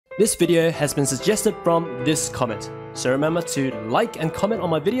This video has been suggested from this comment, so remember to like and comment on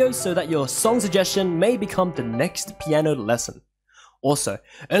my videos so that your song suggestion may become the next piano lesson. Also,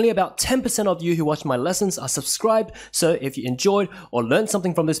 only about 10% of you who watch my lessons are subscribed, so if you enjoyed or learned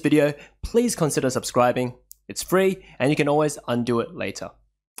something from this video, please consider subscribing. It's free and you can always undo it later.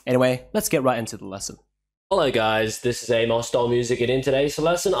 Anyway, let's get right into the lesson. Hello guys, this is Amosdoll Music, and in today's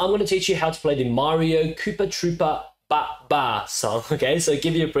lesson I'm going to teach you how to play the Mario Koopa Troopa Ba Ba song. Okay, so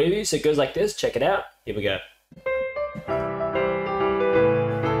give you a preview. So it goes like this, check it out, here we go.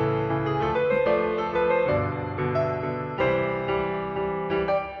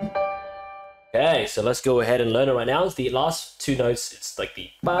 Okay, so let's go ahead and learn it right now. It's the last two notes, it's like the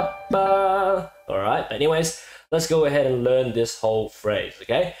ba ba. Alright, but anyways, let's go ahead and learn this whole phrase,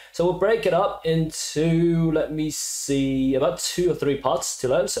 okay? So we'll break it up into, let me see, about 2 or 3 parts to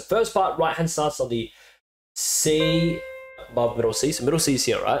learn. So first part, right hand starts on the C above middle C. So middle C is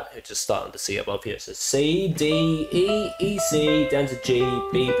here, right? You just start on the C above here. So C, D, E, E, C, down to G,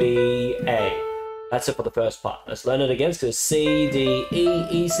 B, B, A. That's it for the first part. Let's learn it again. So C, D, E,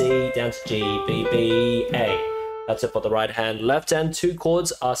 E, C, down to G, B, B, A. That's it for the right hand. Left hand, 2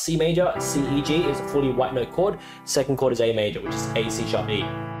 chords are C major, C, E, G is a fully white note chord. Second chord is A major, which is A, C sharp, E.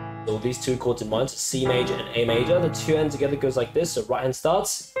 So with these 2 chords in mind, so C major and A major, the 2 hands together goes like this. So right hand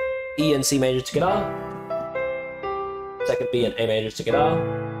starts, E and C major together. Second B and A major together.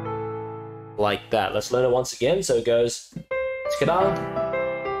 Like that. Let's learn it once again. So it goes together,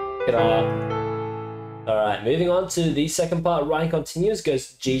 together. Alright, moving on to the second part, right hand continues,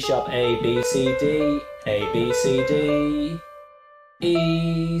 goes G sharp, A, B, C, D, A, B, C, D,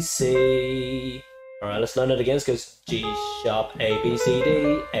 E, C. Alright, let's learn it again. It goes G sharp, A, B, C,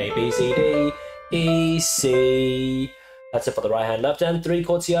 D, A, B, C, D, E, C. That's it for the right hand. Left hand, 3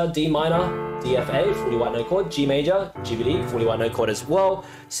 chords here, D minor, D, F, A, fully white note chord, G major, G, B, D, fully white note chord as well,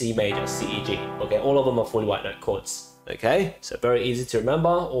 C major, C, E, G. Okay, all of them are fully white note chords. Okay, so very easy to remember,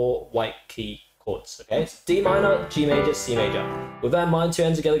 or white key chords. Okay, so D minor, G major, C major. With that in mind, 2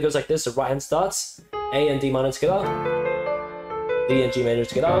 hands together goes like this. So right hand starts, A and D minor together, D and G major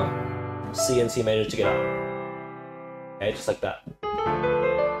together, C and C major together. Okay, just like that.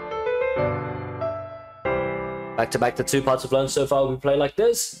 Back to back, the 2 parts we've learned so far, we play like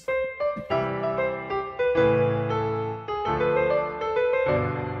this.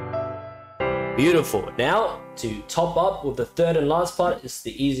 Beautiful. Now, to top up with the third and last part, is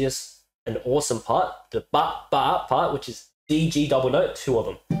the easiest and awesome part, the ba ba part, which is D, G double note, 2 of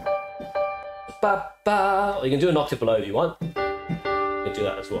them. Ba ba. Or you can do an octave below if you want. You can do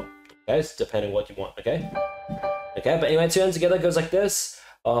that as well. Okay, it's depending what you want. Okay. Okay, but anyway, 2 hands together goes like this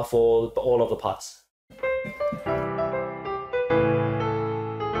for all of the parts.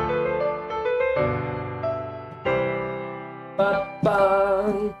 Ba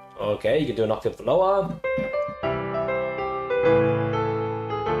ba. Okay, you can do an octave lower.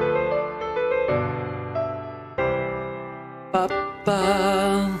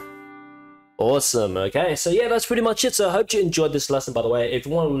 Awesome. Okay, so yeah, that's pretty much it. So I hope you enjoyed this lesson. By the way, if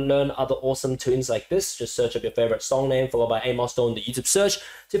you want to learn other awesome tunes like this, just search up your favorite song name followed by Amosdoll in the YouTube search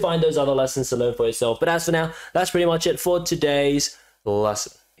to find those other lessons to learn for yourself. But as for now, that's pretty much it for today's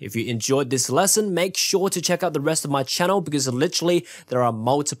lesson. If you enjoyed this lesson, make sure to check out the rest of my channel, because literally there are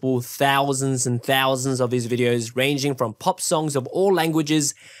multiple thousands and thousands of these videos, ranging from pop songs of all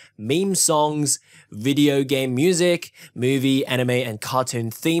languages, meme songs, video game music, movie, anime, and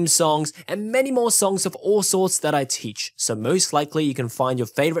cartoon theme songs, and many more songs of all sorts that I teach. So most likely you can find your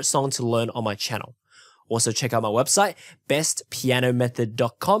favorite song to learn on my channel. Also check out my website,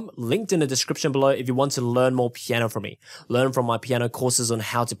 bestpianomethod.com, linked in the description below if you want to learn more piano from me. Learn from my piano courses on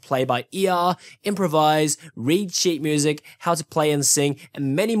how to play by ear, improvise, read sheet music, how to play and sing,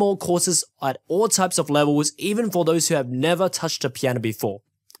 and many more courses at all types of levels, even for those who have never touched a piano before.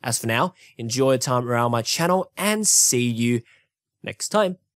 As for now, enjoy your time around my channel and see you next time.